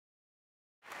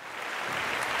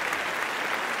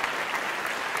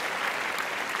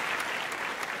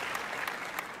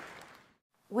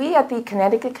We at the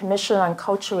Connecticut Commission on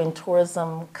Culture and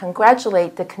Tourism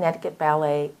congratulate the Connecticut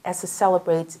Ballet as it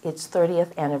celebrates its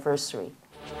 30th anniversary.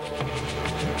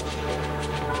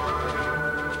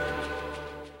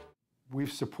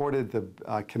 We've supported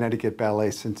the Connecticut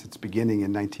Ballet since its beginning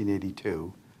in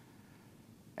 1982,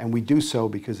 and we do so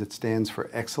because it stands for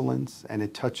excellence and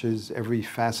it touches every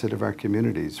facet of our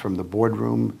communities, from the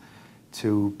boardroom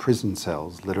to prison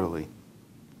cells, literally.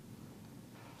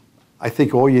 I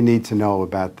think all you need to know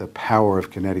about the power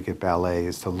of Connecticut Ballet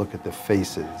is to look at the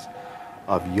faces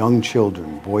of young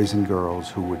children, boys and girls,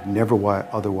 who would never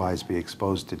otherwise be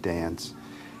exposed to dance,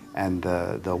 and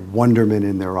the wonderment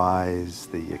in their eyes,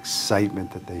 the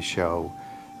excitement that they show.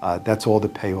 That's all the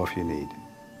payoff you need.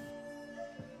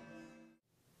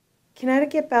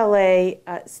 Connecticut Ballet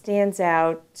stands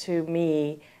out to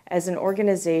me as an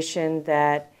organization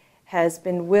that has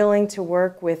been willing to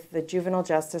work with the juvenile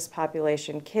justice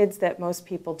population, kids that most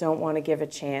people don't want to give a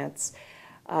chance.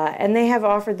 And they have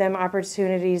offered them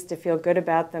opportunities to feel good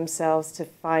about themselves, to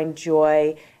find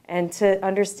joy, and to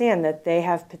understand that they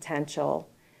have potential.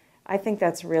 I think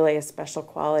that's really a special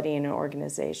quality in an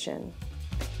organization.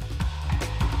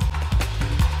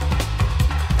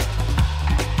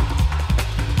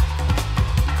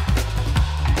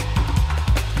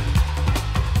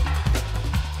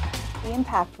 The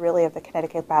impact really of the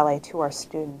Connecticut Ballet to our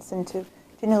students and to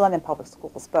New London Public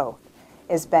Schools both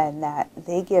has been that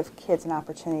they give kids an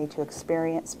opportunity to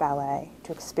experience ballet,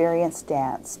 to experience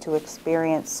dance, to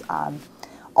experience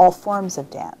all forms of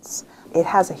dance. It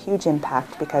has a huge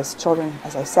impact because children,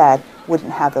 as I said,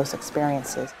 wouldn't have those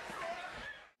experiences.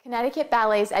 Connecticut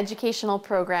Ballet's educational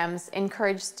programs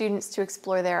encourage students to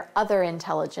explore their other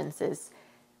intelligences.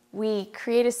 We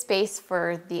create a space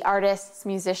for the artists,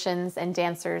 musicians, and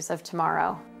dancers of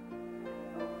tomorrow.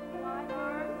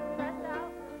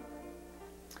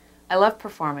 I love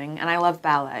performing and I love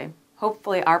ballet.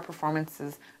 Hopefully our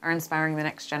performances are inspiring the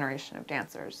next generation of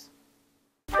dancers.